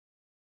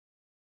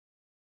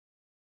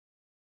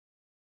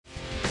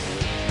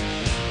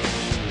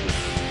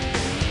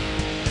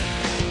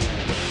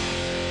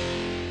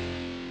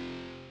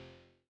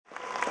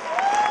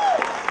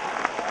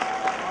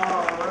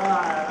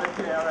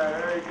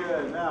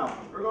Now,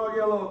 we're going to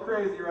get a little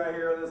crazy right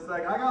here in this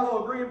second. I got a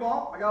little green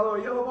ball, I got a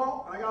little yellow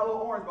ball, and I got a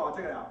little orange ball.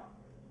 Check it out.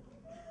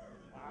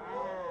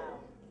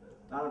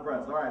 Not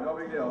impressed. All right, no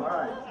big deal. All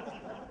right.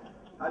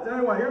 I tell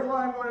you what, here's what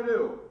I'm going to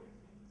do.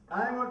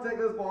 I'm going to take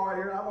this ball right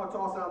here, and I'm going to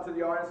toss it out to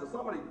the audience. So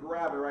somebody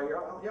grab it right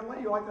here. Young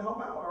lady, you like to help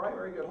out? All right,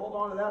 very good. Hold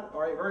on to that.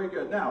 All right, very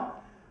good. Now,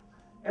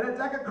 in a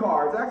deck of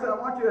cards, actually, I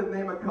want you to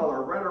name a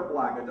color, red or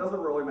black. It doesn't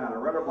really matter.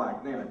 Red or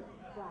black. Name it.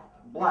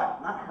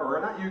 Black. Not her,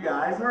 not you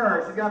guys.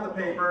 Her. She's got the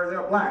papers.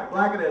 They're black.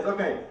 Black it is.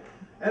 Okay.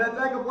 In a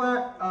deck of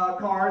black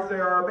cards,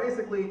 there are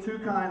basically two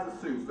kinds of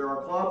suits. There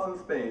are clubs and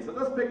spades. So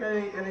just pick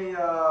any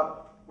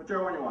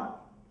whichever one you want.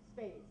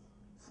 Spades.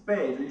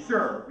 Spades. Are you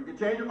sure? You can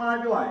change your mind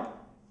if you like.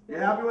 You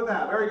happy with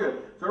that? Very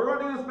good. So we're going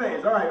to do the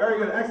spades. All right, very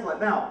good. Excellent.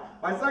 Now,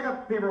 my second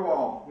paper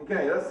wall.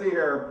 Okay, let's see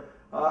here.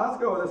 Let's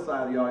go with this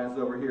side of the audience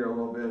over here a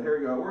little bit. Here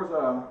we go. Where's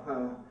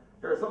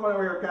here, somebody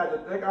over here catch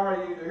it. Dick, all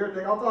right, here,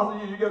 Dick, I'll toss it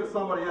to you. You give it to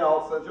somebody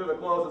else since you're the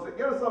closest.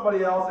 Give it to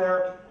somebody else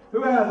there.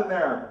 Who has it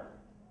there?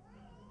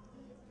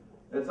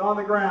 It's on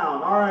the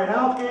ground. All right,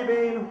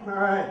 housekeeping. All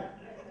right,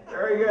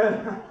 very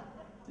good.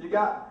 You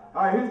got,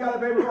 all right, who's got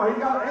the paper ball?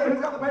 Hey,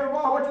 who's got the paper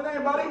ball? What's your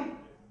name, buddy?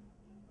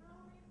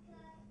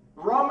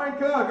 Roman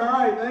Cook. All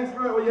right, thanks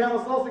for it. Will you have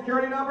a social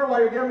security number while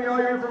you're giving me all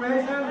your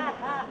information?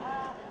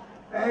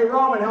 Hey,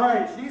 Roman, all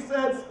right, she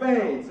said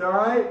spades, all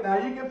right? Now,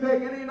 you can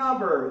pick any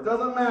number. It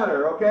doesn't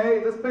matter,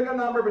 okay? Just pick a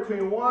number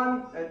between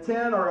 1 and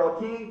 10 or a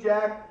king,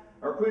 jack,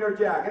 or queen or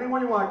jack. Any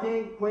one you want,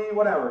 king, queen,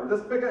 whatever.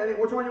 Just pick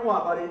which one you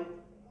want, buddy.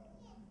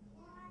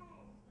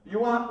 You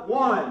want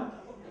 1.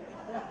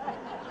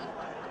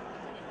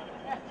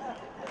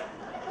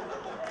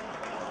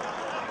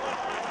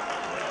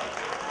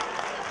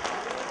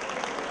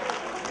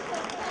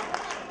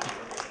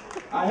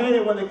 I hate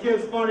it when the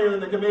kid's funnier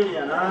than the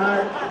comedian, all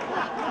right?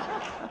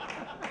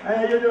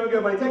 Hey, you're doing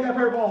good, buddy. Take that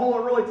paper ball, hold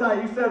it really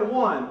tight. You said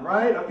 1,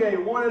 right? Okay,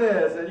 1 it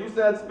is, and you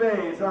said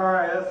spades. All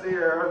right, let's see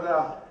here. Where's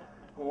the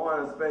 1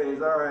 of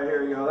spades? All right,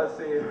 here you go. Let's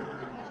see.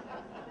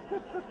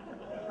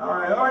 All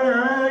right, over here.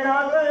 There you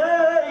go.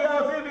 There you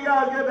go. See if you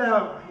guys get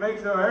that. Make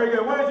sure. There you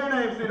go. What is your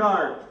name,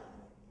 sweetheart?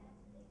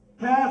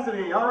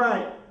 Cassidy. All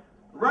right.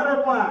 Red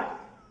or black?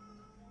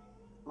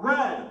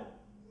 Red.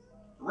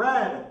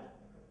 Red.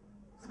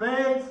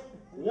 Spades.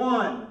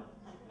 1.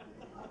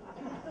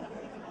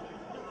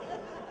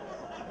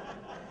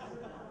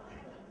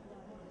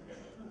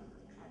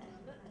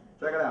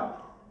 Check it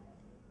out.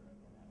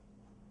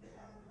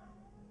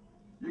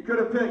 You could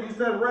have picked, you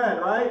said red,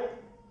 right?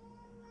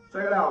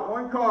 Check it out.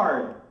 1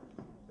 card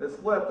is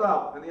flipped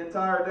up in the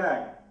entire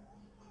deck.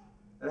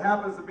 It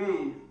happens to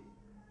be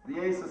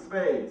the ace of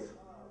spades.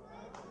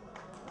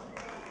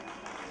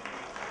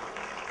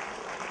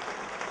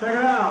 Check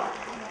it out.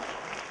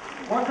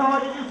 What color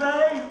did you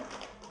say?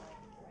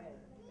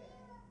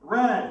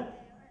 Red.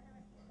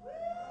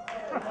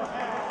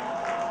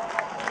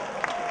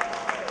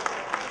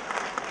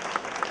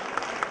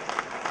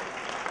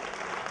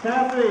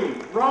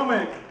 Cassidy,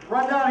 Roman,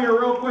 run down here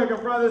real quick in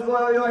front of this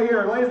lady right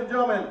here. Ladies and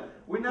gentlemen,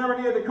 we never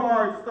needed the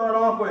cards to start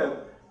off with.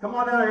 Come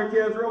on down here,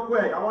 kids, real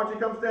quick. I want you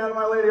to come stand with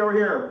my lady over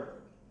here.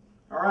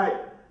 All right.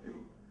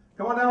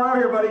 Come on down right over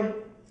here, buddy.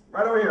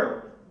 Right over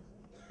here.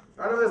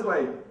 Right over this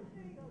way.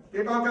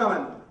 Keep on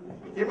coming.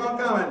 Keep on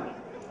coming.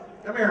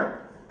 Come here.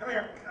 Come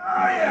here.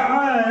 Oh, yeah. All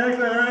right.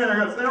 Excellent. Right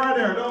there. Stay right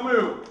there. Don't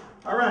move.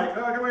 All right.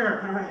 Come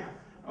here. All right.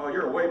 Oh,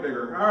 you're way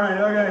bigger. All right.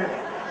 Okay.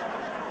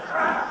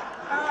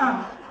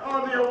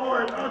 Oh, the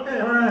award.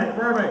 Okay. All right.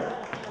 Perfect.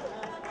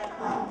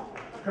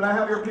 Could I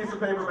have your piece of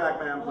paper back,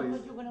 ma'am,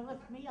 please? You're going to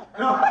lift me up.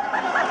 No.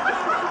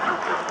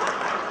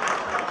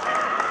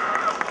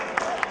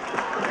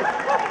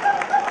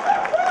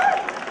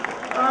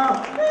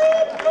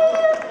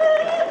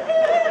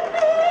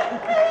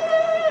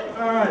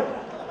 All right.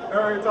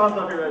 All right, toss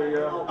up here. There you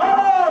go.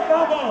 Oh,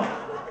 bubble!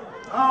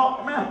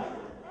 Oh, man.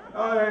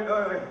 All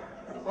right.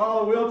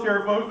 Follow the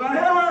wheelchair, folks.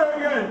 Very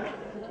good.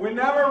 We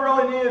never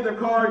really needed the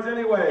cards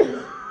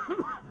anyways.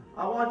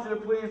 I want you to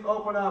please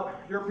open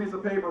up your piece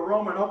of paper.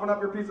 Roman, open up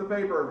your piece of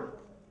paper.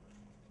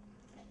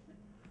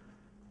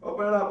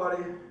 Open it up,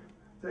 buddy.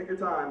 Take your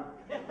time.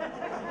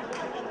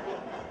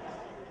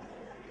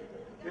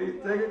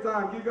 Take your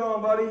time. Keep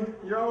going, buddy.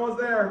 You're almost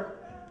there.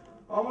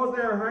 Almost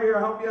there. Right here.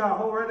 I'll help you out.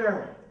 Hold right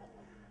there.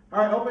 All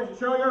right, open.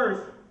 Show yours.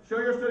 Show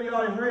yours to the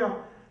audience. Here you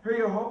go. Here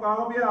you go. I'll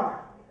help you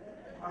out.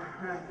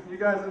 You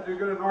guys didn't do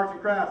good in arts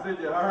and crafts, did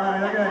you? All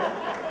right, okay.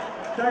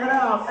 Check it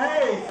out.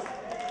 Ace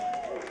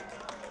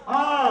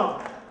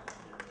of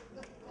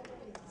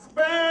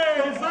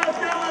spades. Let's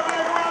give them a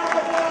big round of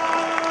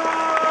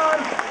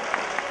applause.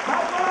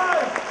 High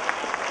five.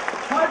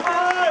 High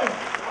five.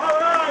 All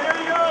right, here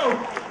you go.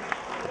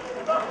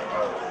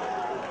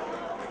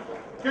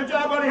 Good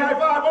job, buddy. High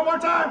five. One more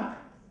time.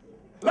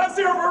 Let's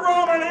hear it for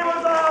Roman. He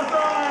was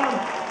awesome.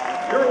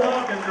 You're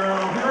welcome, girl.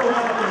 You're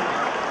welcome.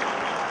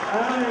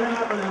 That ain't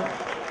happening.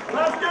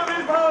 Let's give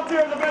these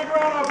volunteers a big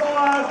round of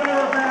applause. They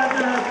were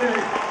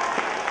fantastic.